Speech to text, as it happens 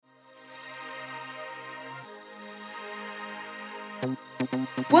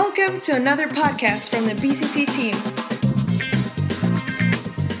Welcome to another podcast from the BCC team.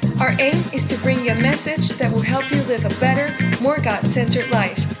 Our aim is to bring you a message that will help you live a better, more God-centered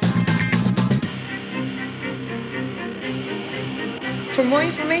life. For more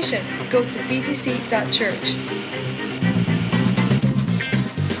information, go to bcc.church.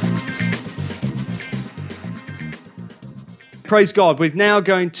 Praise God. We're now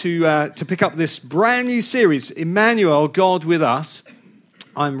going to pick up this brand new series, Emmanuel, God with Us.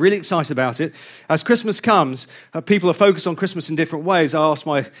 I'm really excited about it. As Christmas comes, people are focused on Christmas in different ways. I asked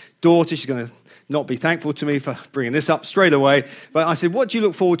my daughter, she's going to not be thankful to me for bringing this up straight away, but I said, what do you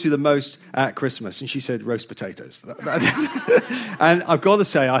look forward to the most at Christmas? And she said, roast potatoes. And I've got to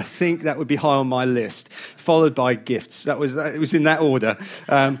say, I think that would be high on my list, followed by gifts. It was in that order.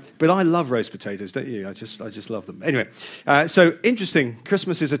 But I love roast potatoes, don't you? I just love them. Anyway, so interesting.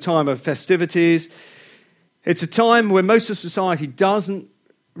 Christmas is a time of festivities. It's a time where most of society doesn't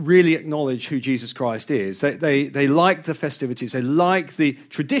really acknowledge who Jesus Christ is. They like the festivities. They like the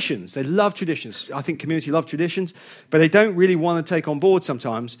traditions. They love traditions. I think community love traditions, but they don't really want to take on board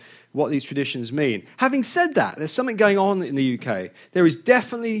sometimes what these traditions mean. Having said that, there's something going on in the UK. There is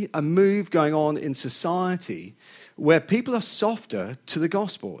definitely a move going on in society where people are softer to the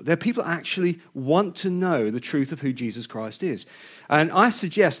gospel. There people actually want to know the truth of who Jesus Christ is. And I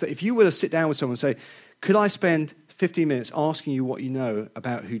suggest that if you were to sit down with someone and say, could I spend 15 minutes asking you what you know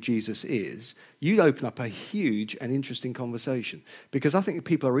about who Jesus is, you'd open up a huge and interesting conversation, because I think that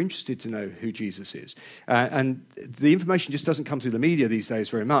people are interested to know who Jesus is. And the information just doesn't come through the media these days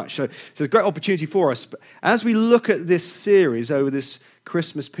very much. So it's a great opportunity for us. But as we look at this series over this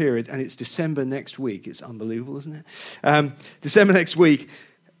Christmas period, and it's December next week, it's unbelievable, isn't it? December next week,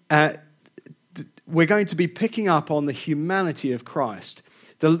 we're going to be picking up on the humanity of Christ.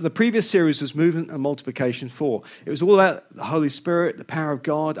 The previous series was Movement and Multiplication 4. It was all about the Holy Spirit, the power of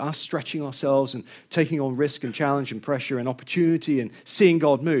God, us stretching ourselves and taking on risk and challenge and pressure and opportunity and seeing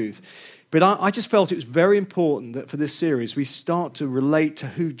God move. But I just felt it was very important that for this series we start to relate to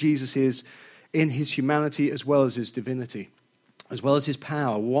who Jesus is in his humanity as well as his divinity, as well as his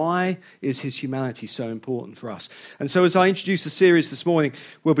power. Why is his humanity so important for us? And so as I introduce the series this morning,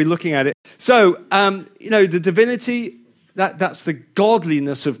 we'll be looking at it. So, the divinity, that's the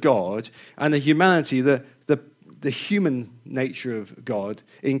godliness of God, and the humanity, the human nature of God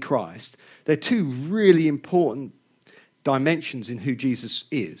in Christ. They're two really important dimensions in who Jesus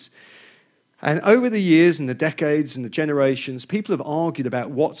is. And over the years and the decades and the generations, people have argued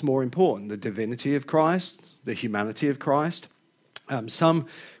about what's more important, the divinity of Christ, the humanity of Christ. Some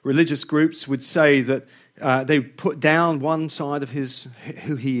religious groups would say that they put down one side of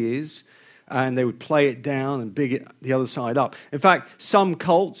who he is, and they would play it down and big it the other side up. In fact, some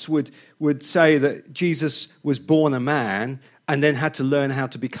cults would say that Jesus was born a man and then had to learn how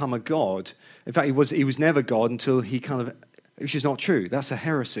to become a god. In fact, he was never God until he which is not true. That's a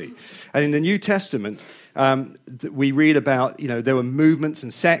heresy. And in the New Testament, we read about, there were movements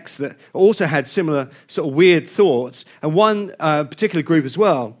and sects that also had similar sort of weird thoughts. And one particular group as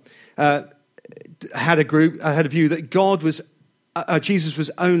well had a view that Jesus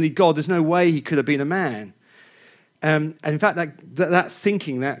was only God. There's no way he could have been a man. And in fact, that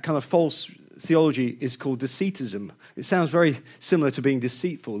thinking, that kind of false theology is called deceitism. It sounds very similar to being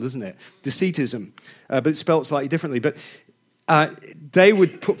deceitful, doesn't it? Deceitism, but it's spelled slightly differently. But they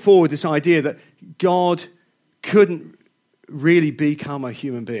would put forward this idea that God couldn't really become a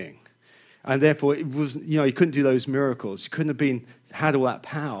human being. And therefore, it was, he couldn't do those miracles. He couldn't have had all that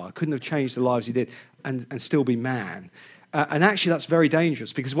power. Couldn't have changed the lives he did and still be man. And actually, that's very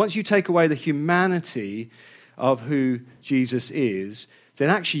dangerous, because once you take away the humanity of who Jesus is, then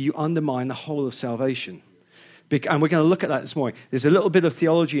actually you undermine the whole of salvation. And we're going to look at that this morning. There's a little bit of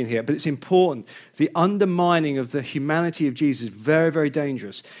theology in here, but it's important. The undermining of the humanity of Jesus is very, very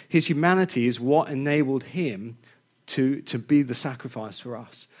dangerous. His humanity is what enabled him to be the sacrifice for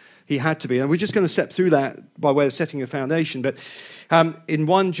us. He had to be. And we're just going to step through that by way of setting a foundation. But in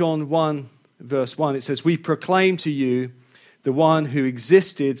 1 John 1, verse 1, it says, "We proclaim to you the one who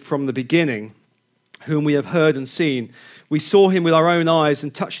existed from the beginning, whom we have heard and seen. We saw him with our own eyes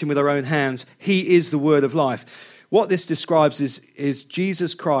and touched him with our own hands. He is the word of life." What this describes is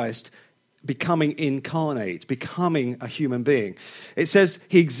Jesus Christ becoming incarnate, becoming a human being. It says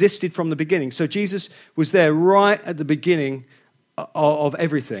he existed from the beginning. So Jesus was there right at the beginning of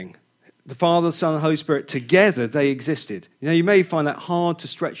everything. The Father, the Son, and the Holy Spirit, together they existed. You may find that hard to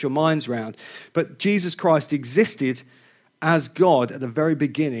stretch your minds around, but Jesus Christ existed as God at the very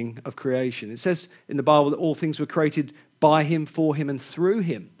beginning of creation. It says in the Bible that all things were created by him, for him, and through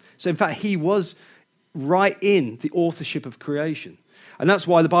him. So in fact, he was right in the authorship of creation. And that's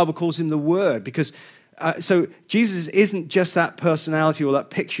why the Bible calls him the Word, because so Jesus isn't just that personality or that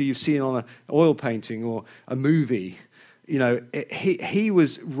picture you've seen on an oil painting or a movie. You know, he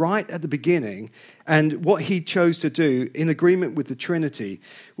was right at the beginning, and what he chose to do in agreement with the Trinity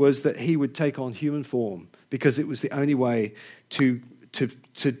was that he would take on human form because it was the only way to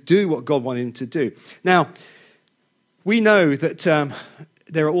do what God wanted him to do. Now, we know that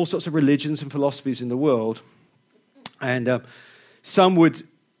there are all sorts of religions and philosophies in the world, and some would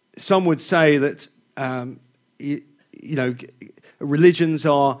say that religions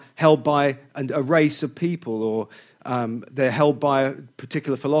are held by a race of people, or they're held by a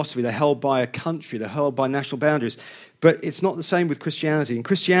particular philosophy, they're held by a country, they're held by national boundaries. But it's not the same with Christianity. In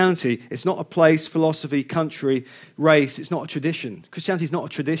Christianity, it's not a place, philosophy, country, race. It's not a tradition. Christianity is not a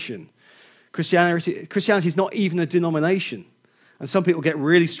tradition. Christianity is not even a denomination. And some people get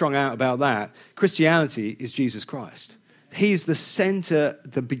really strung out about that. Christianity is Jesus Christ. He's the center,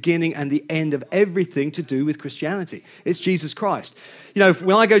 the beginning, and the end of everything to do with Christianity. It's Jesus Christ. You know,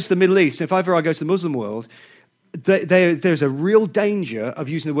 when I go to the Middle East, if ever I go to the Muslim world, there's a real danger of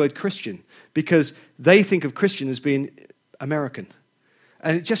using the word Christian because they think of Christian as being American.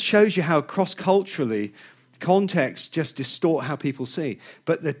 And it just shows you how cross-culturally contexts just distort how people see.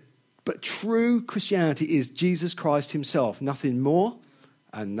 But true Christianity is Jesus Christ himself, nothing more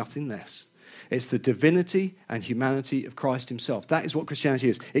and nothing less. It's the divinity and humanity of Christ himself. That is what Christianity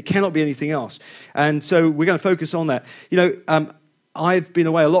is. It cannot be anything else. And so we're going to focus on that. You know, I've been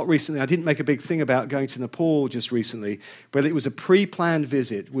away a lot recently. I didn't make a big thing about going to Nepal just recently, but it was a pre-planned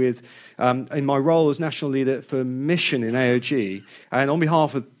visit with, in my role as national leader for mission in AOG, and on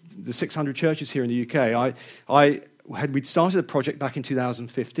behalf of the 600 churches here in the UK, we'd started a project back in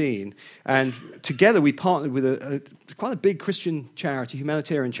 2015, and together we partnered with quite a big Christian charity,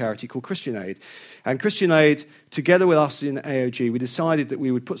 humanitarian charity called Christian Aid. And Christian Aid, together with us in AOG, we decided that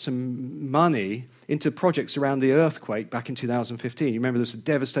we would put some money into projects around the earthquake back in 2015. You remember there was a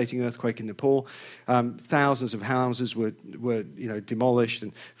devastating earthquake in Nepal. Thousands of houses were demolished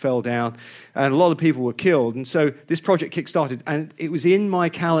and fell down, and a lot of people were killed. And so this project kick-started, and it was in my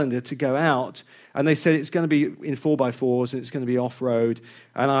calendar to go out. And they said it's going to be in 4x4s and it's going to be off-road.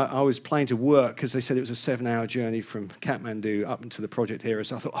 And I was planning to work because they said it was a 7-hour journey from Kathmandu up into the project area.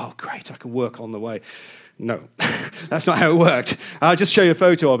 So I thought, oh, great, I can work on the way. No, that's not how it worked. I'll just show you a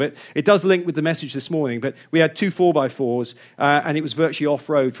photo of it. It does link with the message this morning, but we had 2 4x4s, and it was virtually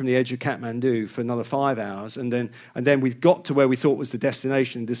off-road from the edge of Kathmandu for another 5 hours. And then we got to where we thought was the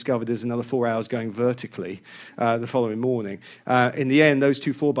destination and discovered there's another 4 hours going vertically the following morning. In the end, those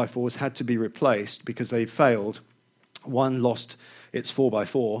 2 4x4s had to be replaced because they failed. One lost its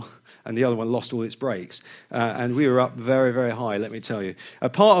 4x4, and the other one lost all its brakes. And we were up very, very high, let me tell you. A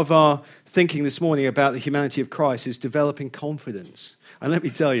part of our thinking this morning about the humanity of Christ is developing confidence. And let me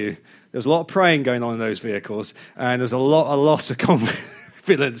tell you, there's a lot of praying going on in those vehicles, and there's a loss of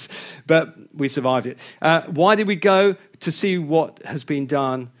confidence, but we survived it. Why did we go? To see what has been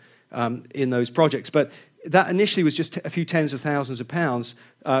done in those projects. But that initially was just a few tens of thousands of pounds.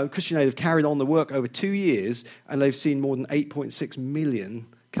 Christian Aid have carried on the work over 2 years, and they've seen more than 8.6 million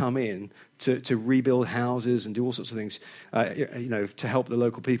come in to rebuild houses and do all sorts of things, to help the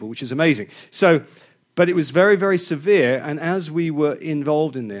local people, which is amazing. So, but it was very, very severe, and as we were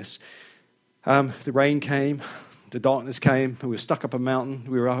involved in this, the rain came, the darkness came, we were stuck up a mountain,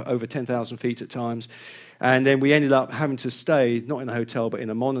 we were over 10,000 feet at times, and then we ended up having to stay, not in a hotel, but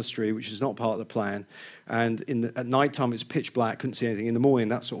in a monastery, which is not part of the plan. And at night time, it was pitch black, couldn't see anything. In the morning,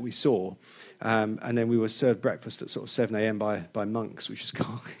 that's what we saw. And then we were served breakfast at sort of 7 a.m. by monks, which is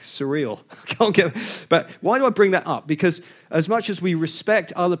surreal. But why do I bring that up? Because as much as we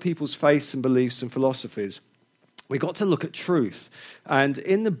respect other people's faiths and beliefs and philosophies, we've got to look at truth. And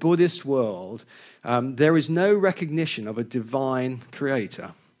in the Buddhist world, there is no recognition of a divine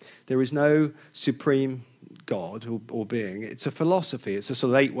creator. There is no supreme God or being. It's a philosophy. It's a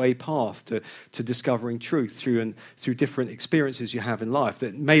sort of 8-way path to discovering truth through different experiences you have in life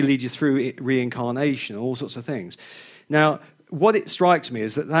that may lead you through reincarnation and all sorts of things. Now, what it strikes me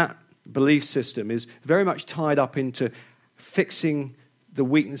is that belief system is very much tied up into fixing the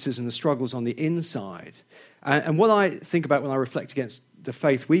weaknesses and the struggles on the inside. And what I think about when I reflect against the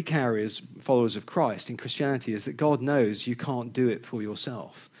faith we carry as followers of Christ in Christianity is that God knows you can't do it for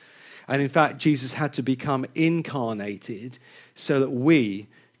yourself. And in fact, Jesus had to become incarnated so that we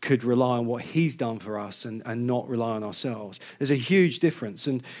could rely on what he's done for us and not rely on ourselves. There's a huge difference.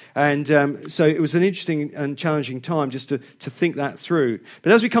 And so it was an interesting and challenging time just to think that through.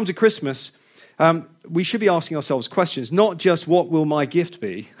 But as we come to Christmas, we should be asking ourselves questions, not just what will my gift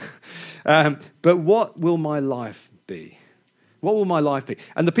be, But what will my life be? What will my life be?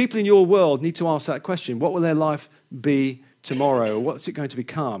 And the people in your world need to ask that question. What will their life be tomorrow? What's it going to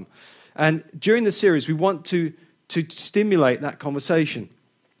become? And during the series, we want to stimulate that conversation.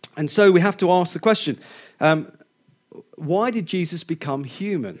 And so we have to ask the question, why did Jesus become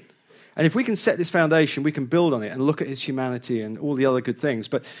human? And if we can set this foundation, we can build on it and look at his humanity and all the other good things.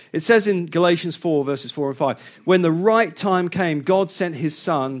 But it says in Galatians 4, verses 4 and 5, when the right time came, God sent his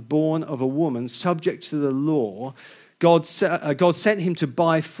son, born of a woman, subject to the law. God sent him to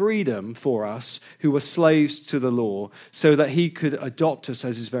buy freedom for us who were slaves to the law so that he could adopt us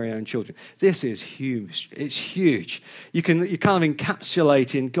as his very own children. This is huge. It's huge. You kind of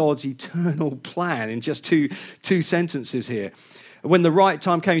encapsulate in God's eternal plan in just two sentences here. When the right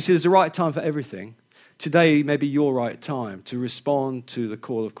time came, you see there's a right time for everything. Today may be your right time to respond to the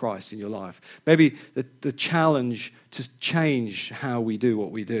call of Christ in your life. Maybe the challenge to change how we do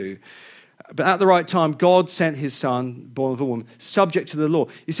what we do. But at the right time, God sent his son, born of a woman, subject to the law.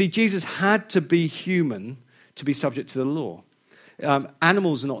 You see, Jesus had to be human to be subject to the law.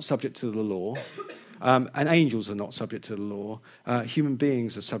 Animals are not subject to the law, and angels are not subject to the law. Human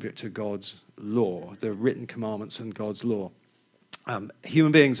beings are subject to God's law, the written commandments and God's law.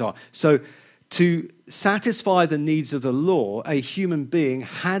 Human beings are. So to satisfy the needs of the law, a human being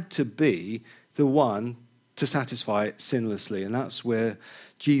had to be the one to satisfy it sinlessly. And that's where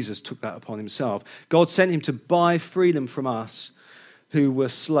Jesus took that upon himself. God sent him to buy freedom from us who were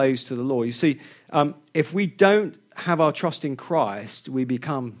slaves to the law. You see, if we don't have our trust in Christ, we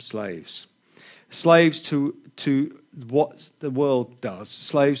become slaves. Slaves to what the world does.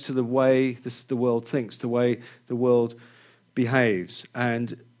 Slaves to the way the world thinks, the way the world behaves,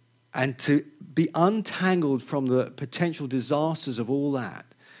 and to be untangled from the potential disasters of all that.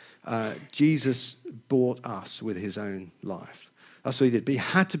 Jesus bought us with his own life. That's what he did. But he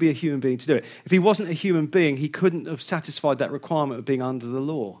had to be a human being to do it. If he wasn't a human being, he couldn't have satisfied that requirement of being under the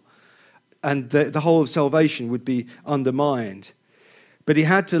law. And the whole of salvation would be undermined. But he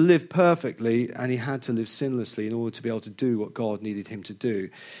had to live perfectly and he had to live sinlessly in order to be able to do what God needed him to do.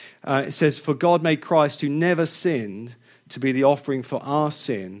 It says, for God made Christ, who never sinned, to be the offering for our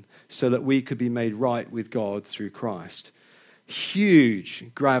sin so that we could be made right with God through Christ.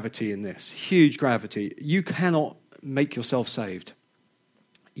 Huge gravity in this. Huge gravity. You cannot make yourself saved.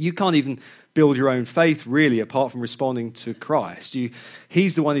 You can't even build your own faith, really, apart from responding to Christ.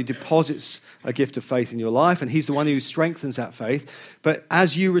 He's the one who deposits a gift of faith in your life, and he's the one who strengthens that faith. But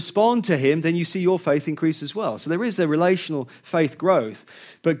as you respond to him, then you see your faith increase as well. So there is a relational faith growth.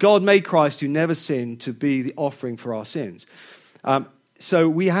 But God made Christ, who never sinned, to be the offering for our sins. So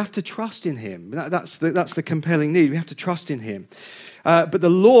we have to trust in him. That's the compelling need. We have to trust in him. But the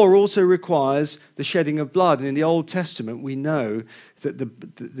law also requires the shedding of blood. And in the Old Testament, we know that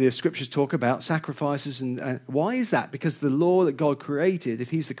the scriptures talk about sacrifices. And why is that? Because the law that God created, if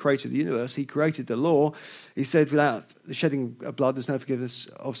he's the creator of the universe, he created the law. He said, without the shedding of blood, there's no forgiveness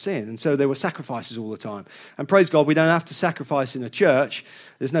of sin. And so there were sacrifices all the time. And praise God, we don't have to sacrifice in a church.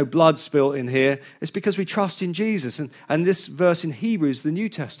 There's no blood spilt in here. It's because we trust in Jesus. And this verse in Hebrews, the New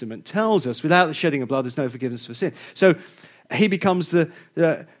Testament, tells us, without the shedding of blood, there's no forgiveness for sin. So he becomes the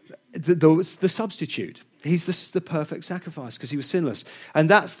substitute. He's the perfect sacrifice because he was sinless. And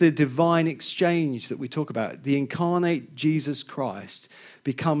that's the divine exchange that we talk about. The incarnate Jesus Christ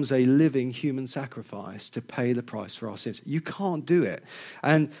becomes a living human sacrifice to pay the price for our sins. You can't do it.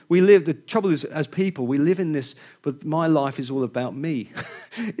 And the trouble is, as people, we live in this, but my life is all about me.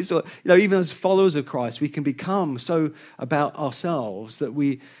 It's all, even as followers of Christ, we can become so about ourselves that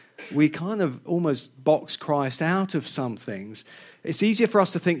we kind of almost box Christ out of some things. It's easier for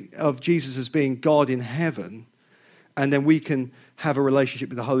us to think of Jesus as being God in heaven, and then we can have a relationship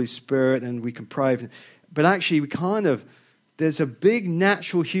with the Holy Spirit and we can pray. But actually, there's a big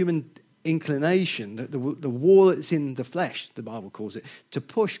natural human inclination, the war that's in the flesh, the Bible calls it, to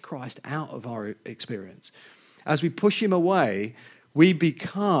push Christ out of our experience. As we push him away, we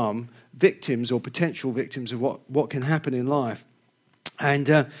become victims or potential victims of what can happen in life. And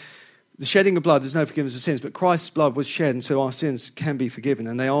the shedding of blood, there's no forgiveness of sins, but Christ's blood was shed, and so our sins can be forgiven,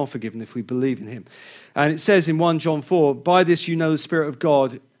 and they are forgiven if we believe in him. And it says in 1 John 4, by this you know the Spirit of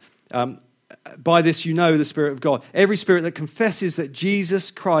God. By this you know the Spirit of God. Every spirit that confesses that Jesus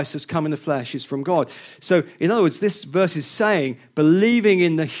Christ has come in the flesh is from God. So, in other words, this verse is saying believing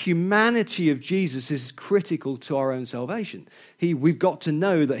in the humanity of Jesus is critical to our own salvation. We've got to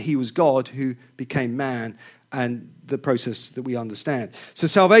know that he was God who became man, and the process that we understand. So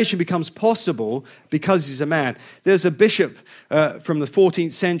salvation becomes possible because he's a man. There's a bishop from the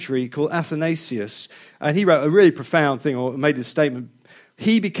 14th century called Athanasius, and he wrote a really profound thing, or made this statement.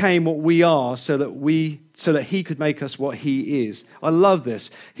 He became what we are so that he could make us what he is. I love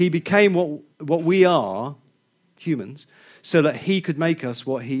this. He became what we are, humans, so that he could make us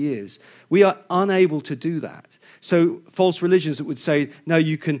what he is. We are unable to do that. So false religions that would say, no,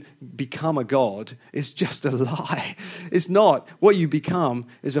 you can become a god, is just a lie. It's not. What you become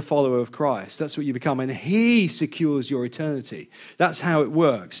is a follower of Christ. That's what you become. And he secures your eternity. That's how it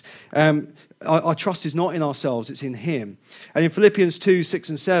works. Our trust is not in ourselves, it's in him. And in Philippians 2, 6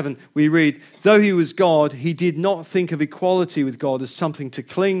 and 7, we read, though he was God, he did not think of equality with God as something to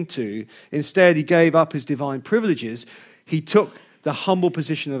cling to. Instead, he gave up his divine privileges. He took the humble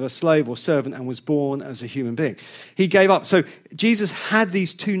position of a slave or servant and was born as a human being. He gave up. So Jesus had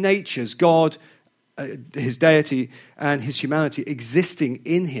these two natures, God, his deity, and his humanity existing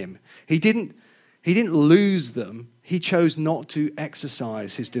in him. He didn't lose them. He chose not to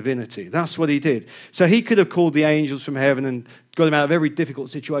exercise his divinity. That's what he did. So he could have called the angels from heaven and got him out of every difficult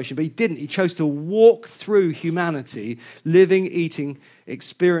situation, but he didn't. He chose to walk through humanity, living, eating,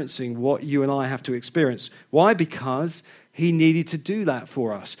 experiencing what you and I have to experience. Why? Because he needed to do that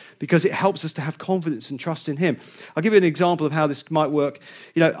for us, because it helps us to have confidence and trust in him. I'll give you an example of how this might work.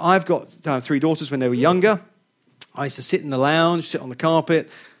 You know, I've got 3 daughters. When they were younger, I used to sit in the lounge, sit on the carpet.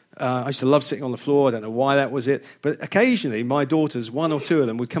 I used to love sitting on the floor. I don't know why that was it. But occasionally, my daughters, 1 or 2 of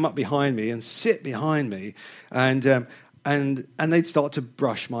them, would come up behind me and sit behind me, and they'd start to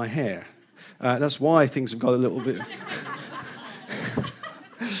brush my hair. That's why things have got a little bit...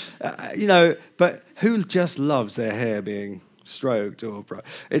 but who just loves their hair being stroked or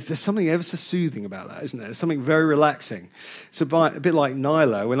there's something ever so soothing about that, isn't there? There's something very relaxing. It's a bit like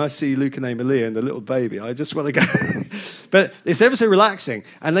Nyla. When I see Luke and Emilia and the little baby, I just want to go. But it's ever so relaxing,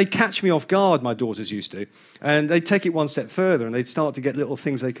 and they catch me off guard, my daughters used to, and they'd take it one step further, and they'd start to get little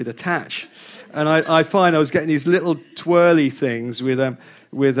things they could attach. And I find I was getting these little twirly things with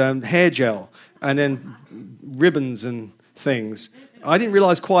hair gel, and then ribbons and things. I didn't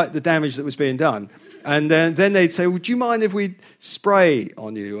realize quite the damage that was being done. And then they'd say, would you mind if we spray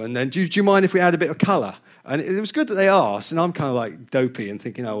on you? And then, do you mind if we add a bit of colour? And it was good that they asked, and I'm kind of like dopey and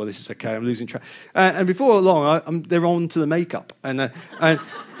thinking, oh, well, this is okay, I'm losing track. And before long, they're on to the makeup. And I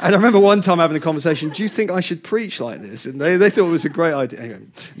remember one time having a conversation, do you think I should preach like this? And they thought it was a great idea. Anyway,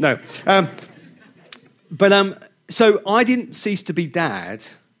 no. So I didn't cease to be dad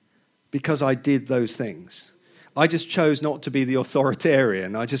because I did those things. I just chose not to be the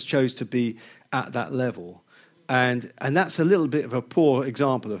authoritarian. I just chose to be at that level. And that's a little bit of a poor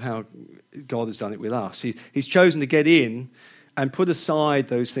example of how God has done it with us. He's chosen to get in and put aside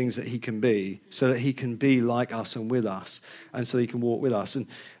those things that he can be so that he can be like us and with us, and so he can walk with us.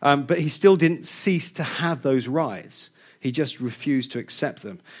 But he still didn't cease to have those rights. He just refused to accept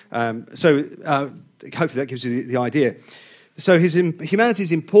them. Hopefully that gives you the idea. So his humanity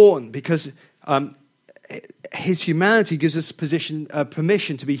is important because... his humanity gives us permission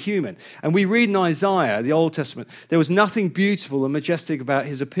to be human. And we read in Isaiah, the Old Testament, there was nothing beautiful and majestic about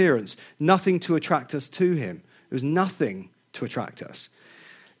his appearance, nothing to attract us to him. There was nothing to attract us.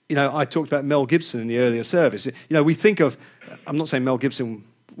 You know, I talked about Mel Gibson in the earlier service. You know, we think of, I'm not saying Mel Gibson,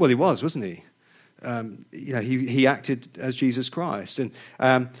 well, he was, wasn't he? He acted as Jesus Christ.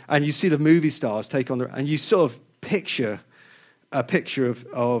 And you see the movie stars take on and you sort of picture a picture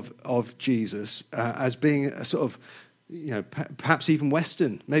of Jesus as being a sort of, perhaps even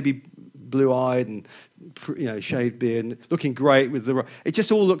Western, maybe blue-eyed and, shaved beard, and looking great with the... It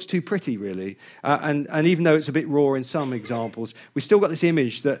just all looks too pretty, really. And even though it's a bit raw in some examples, we still got this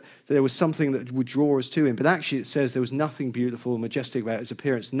image that there was something that would draw us to him. But actually it says there was nothing beautiful and majestic about his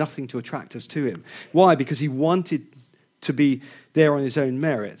appearance, nothing to attract us to him. Why? Because he wanted to be there on his own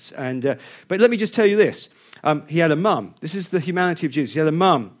merits. But let me just tell you this. He had a mum. This is the humanity of Jesus. He had a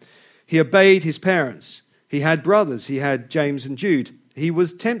mum. He obeyed his parents. He had brothers. He had James and Jude. He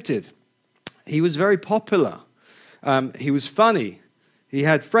was tempted. He was very popular. He was funny. He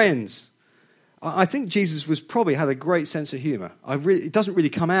had friends. I think Jesus probably had a great sense of humor. It doesn't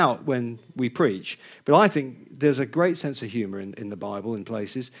really come out when we preach, but I think there's a great sense of humor in the Bible in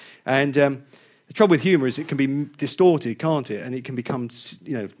places. And the trouble with humor is it can be distorted, can't it? And it can become,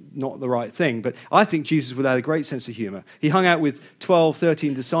 not the right thing. But I think Jesus would have a great sense of humor. He hung out with 12,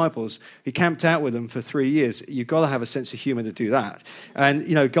 13 disciples. He camped out with them for 3 years. You've got to have a sense of humor to do that.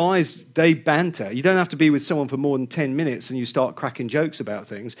 And, guys, they banter. You don't have to be with someone for more than 10 minutes and you start cracking jokes about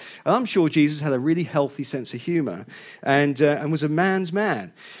things. And I'm sure Jesus had a really healthy sense of humor and was a man's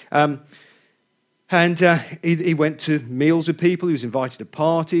man. He went to meals with people. He was invited to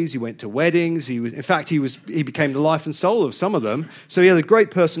parties. He went to weddings. He became the life and soul of some of them. So he had a great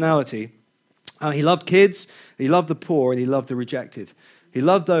personality. He loved kids. He loved the poor, and he loved the rejected. He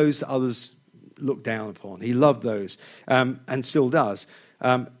loved those that others looked down upon. He loved those and still does.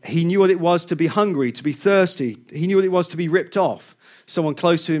 He knew what it was to be hungry, to be thirsty. He knew what it was to be ripped off. Someone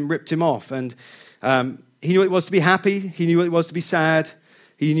close to him ripped him off. And he knew what it was to be happy. He knew what it was to be sad.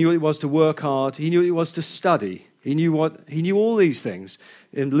 He knew what it was to work hard. He knew what it was to study. He knew all these things.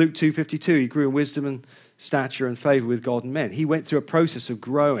 In Luke 2:52, he grew in wisdom and stature and favor with God and men. He went through a process of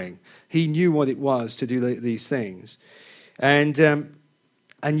growing. He knew what it was to do these things. And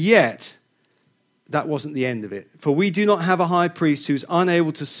yet, that wasn't the end of it. For we do not have a high priest who's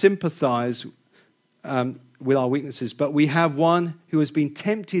unable to sympathize with our weaknesses, but we have one who has been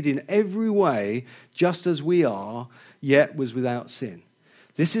tempted in every way, just as we are, yet was without sin.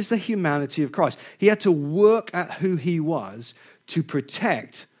 This is the humanity of Christ. He had to work at who he was to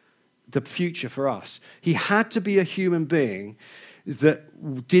protect the future for us. He had to be a human being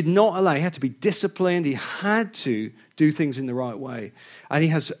that did not allow, he had to be disciplined, he had to do things in the right way. And he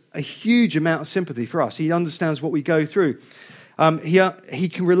has a huge amount of sympathy for us. He understands what we go through. He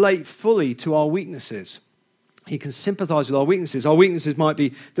can relate fully to our weaknesses. He can sympathize with our weaknesses. Our weaknesses might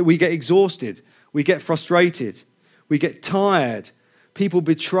be that we get exhausted, we get frustrated, we get tired, people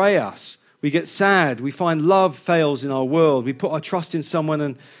betray us, we get sad, we find love fails in our world, we put our trust in someone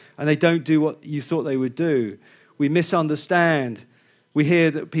and they don't do what you thought they would do. We misunderstand. We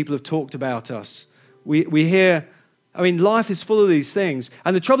hear that people have talked about us. We hear, life is full of these things.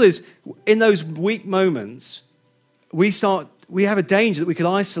 And the trouble is, in those weak moments, we have a danger that we could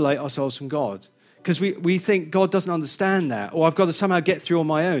isolate ourselves from God. Because we think God doesn't understand that, or I've got to somehow get through on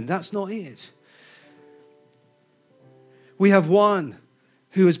my own. That's not it. We have one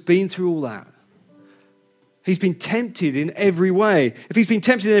who has been through all that. He's been tempted in every way. If he's been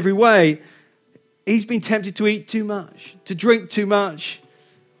tempted in every way, he's been tempted to eat too much, to drink too much.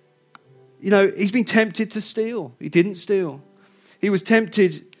 He's been tempted to steal. He didn't steal. He was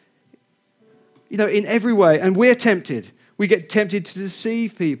tempted, in every way. And we're tempted. We get tempted to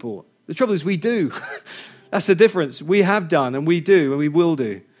deceive people. The trouble is we do. That's the difference. We have done and we do and we will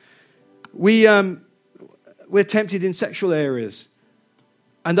do. We're tempted in sexual areas.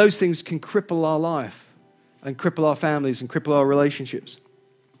 And those things can cripple our life and cripple our families and cripple our relationships.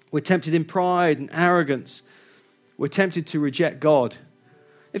 We're tempted in pride and arrogance. We're tempted to reject God.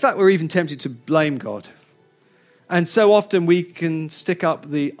 In fact, we're even tempted to blame God. And so often we can stick up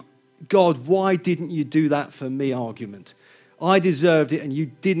the, God, why didn't you do that for me argument? I deserved it and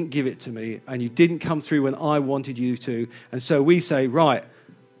you didn't give it to me and you didn't come through when I wanted you to. And so we say, right,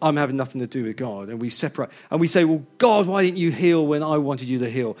 I'm having nothing to do with God. And we separate. And we say, well, God, why didn't you heal when I wanted you to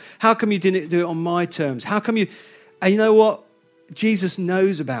heal? How come you didn't do it on my terms? How come you... And you know what? Jesus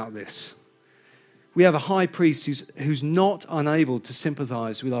knows about this. We have a high priest who's not unable to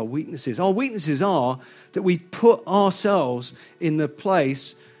sympathize with our weaknesses. Our weaknesses are that we put ourselves in the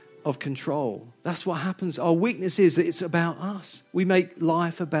place of control. That's what happens. Our weakness is that it's about us. We make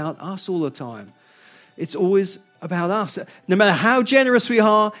life about us all the time. It's always about us. No matter how generous we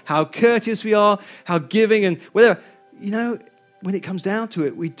are, how courteous we are, how giving and whatever, when it comes down to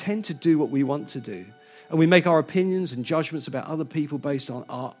it, we tend to do what we want to do. And we make our opinions and judgments about other people based on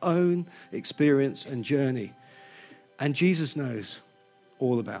our own experience and journey. And Jesus knows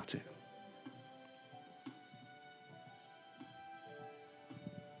all about it.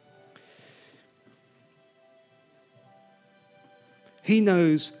 He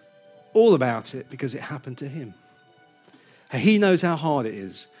knows all about it because it happened to him. He knows how hard it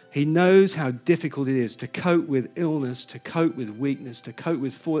is. He knows how difficult it is to cope with illness, to cope with weakness, to cope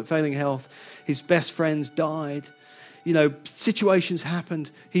with failing health. His best friends died. Situations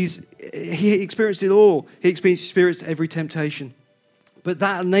happened. He experienced it all. He experienced every temptation. But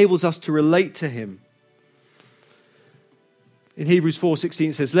that enables us to relate to him. In Hebrews 4:16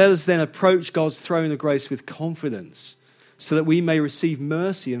 it says, let us then approach God's throne of grace with confidence, so that we may receive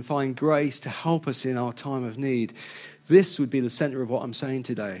mercy and find grace to help us in our time of need. This would be the center of what I'm saying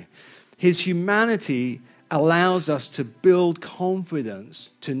today. His humanity allows us to build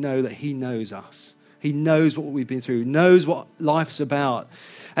confidence to know that he knows us. He knows what we've been through, knows what life's about.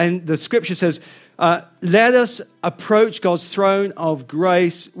 And the scripture says, let us approach God's throne of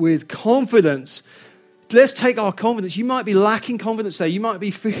grace with confidence. Let's take our confidence. You might be lacking confidence there. You might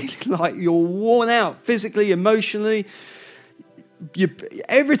be feeling like you're worn out physically, emotionally.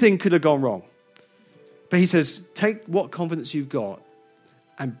 Everything could have gone wrong. But he says, take what confidence you've got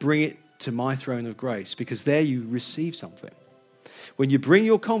and bring it to my throne of grace, because there you receive something. When you bring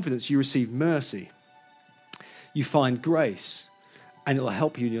your confidence, you receive mercy. You find grace, and it'll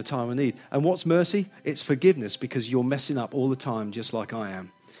help you in your time of need. And what's mercy? It's forgiveness, because you're messing up all the time, just like I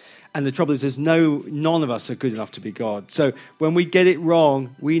am. And the trouble is none of us are good enough to be God. So when we get it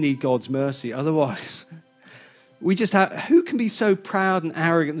wrong, we need God's mercy. Otherwise, who can be so proud and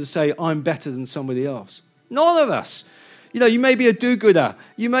arrogant to say, I'm better than somebody else? None of us. You may be a do-gooder.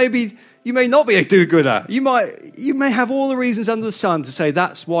 You may not be a do-gooder. You may have all the reasons under the sun to say,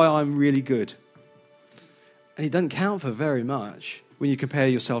 that's why I'm really good. And it doesn't count for very much when you compare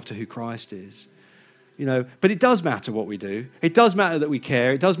yourself to who Christ is. But it does matter what we do. It does matter that we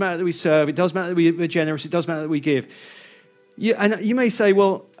care. It does matter that we serve. It does matter that we're generous. It does matter that we give. And you may say,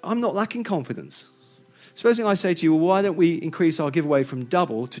 well, I'm not lacking confidence. Supposing I say to you, well, why don't we increase our giveaway from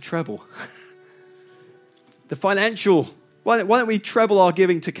double to treble? Why don't we treble our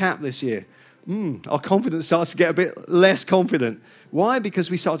giving to CAP this year? Our confidence starts to get a bit less confident. Why? Because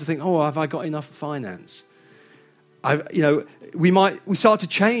we start to think, have I got enough finance? We start to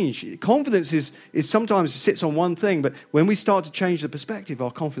change. Confidence is sometimes sits on one thing, but when we start to change the perspective,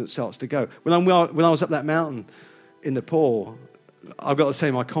 our confidence starts to go. When I was up that mountain in Nepal, I've got to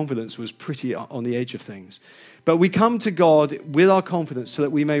say my confidence was pretty on the edge of things. But we come to God with our confidence so that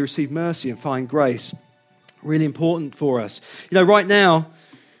we may receive mercy and find grace. Really important for us. Right now,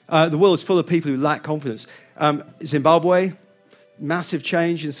 the world is full of people who lack confidence. Zimbabwe, massive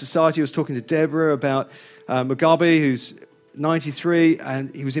change in society. I was talking to Deborah about Mugabe, who's 93,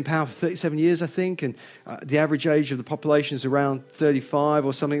 and he was in power for 37 years, I think, and the average age of the population is around 35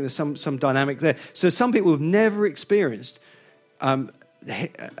 or something. There's some dynamic there. So some people have never experienced him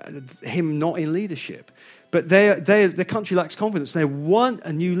not in leadership. But the country lacks confidence. They want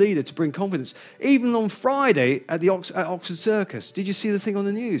a new leader to bring confidence. Even on Friday at Oxford Circus, did you see the thing on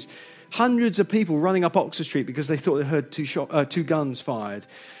the news? Hundreds of people running up Oxford Street because they thought they heard two guns fired.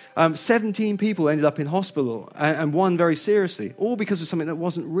 17 people ended up in hospital, and one very seriously, all because of something that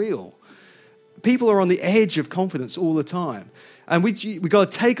wasn't real. People are on the edge of confidence all the time. And we've got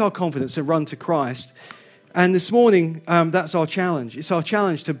to take our confidence and run to Christ. And this morning, that's our challenge. It's our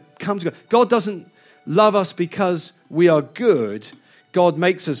challenge to come to God. God doesn't love us because we are good. God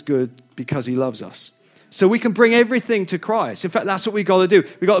makes us good because he loves us. So we can bring everything to Christ. In fact, that's what we've got to do.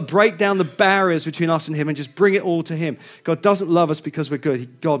 We've got to break down the barriers between us and him and just bring it all to him. God doesn't love us because we're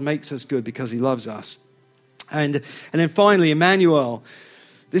good. God makes us good because he loves us. And then finally, Emmanuel.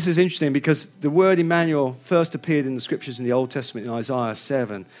 This is interesting because the word Emmanuel first appeared in the scriptures in the Old Testament in Isaiah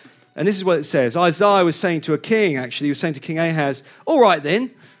 7. And this is what it says. Isaiah was saying to a king, actually. He was saying to King Ahaz, all right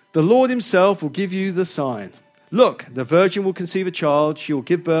then, the Lord himself will give you the sign. Look, the virgin will conceive a child. She will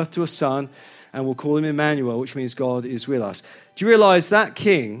give birth to a son and we'll call him Emmanuel, which means God is with us. Do you realize that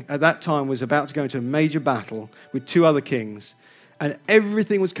king at that time was about to go into a major battle with two other kings and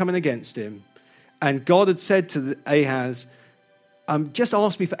everything was coming against him? And God had said to Ahaz, just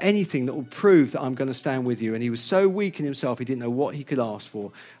ask me for anything that will prove that I'm going to stand with you. And he was so weak in himself, he didn't know what he could ask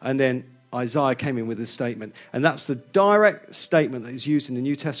for. And then Isaiah came in with this statement. And that's the direct statement that is used in the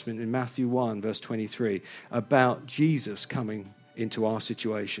New Testament in Matthew 1, verse 23, about Jesus coming into our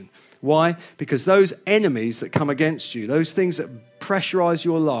situation. Why? Because those enemies that come against you, those things that pressurize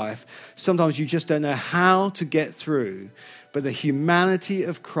your life, sometimes you just don't know how to get through. But the humanity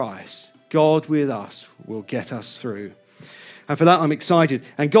of Christ, God with us, will get us through. And for that, I'm excited.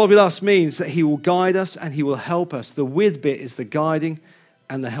 And God with us means that he will guide us and he will help us. The with bit is the guiding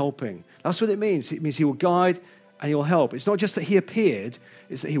and the helping. That's what it means. It means he will guide and he will help. It's not just that he appeared,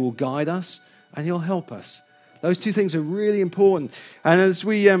 it's that he will guide us and he'll help us. Those two things are really important. And as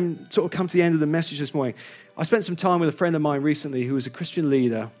we sort of come to the end of the message this morning, I spent some time with a friend of mine recently who was a Christian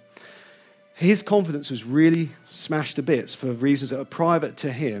leader. His confidence was really smashed to bits for reasons that are private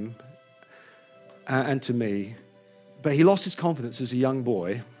to him and to me. But he lost his confidence as a young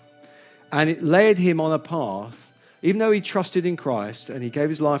boy, and it led him on a path, even though he trusted in Christ and he gave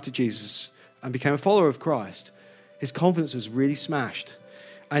his life to Jesus and became a follower of Christ, his confidence was really smashed.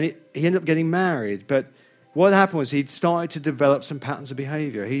 And he ended up getting married, but what happened was he'd started to develop some patterns of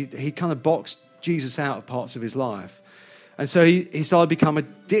behavior. He kind of boxed Jesus out of parts of his life. And so he started to become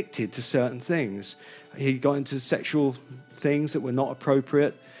addicted to certain things. He got into sexual things that were not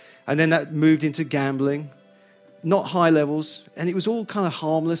appropriate. And then that moved into gambling. Not high levels, and it was all kind of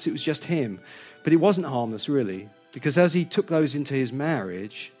harmless. It was just him. But it wasn't harmless, really, because as he took those into his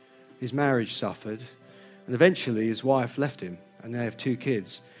marriage suffered, and eventually his wife left him, and they have 2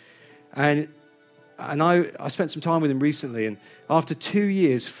 kids. And I spent some time with him recently, and after 2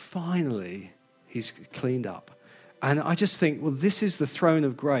 years, finally, he's cleaned up. And I just think, well, this is the throne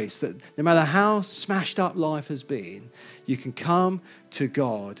of grace, that no matter how smashed up life has been, you can come to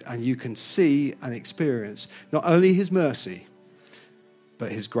God and you can see and experience not only his mercy,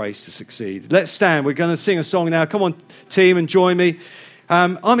 but his grace to succeed. Let's stand. We're going to sing a song now. Come on, team, and join me.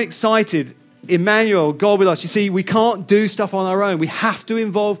 I'm excited. Emmanuel, God with us. You see, we can't do stuff on our own. We have to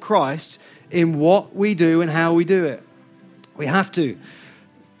involve Christ in what we do and how we do it. We have to.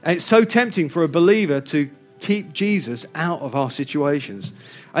 And it's so tempting for a believer to keep Jesus out of our situations.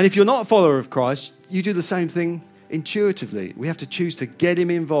 And if you're not a follower of Christ, you do the same thing intuitively. We have to choose to get him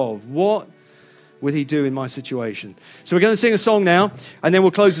involved. What would he do in my situation? So we're going to sing a song now, and then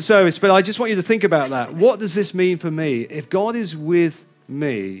we'll close the service. But I just want you to think about that. What does this mean for me? If God is with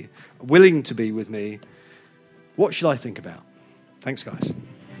me, willing to be with me, what should I think about? Thanks, guys.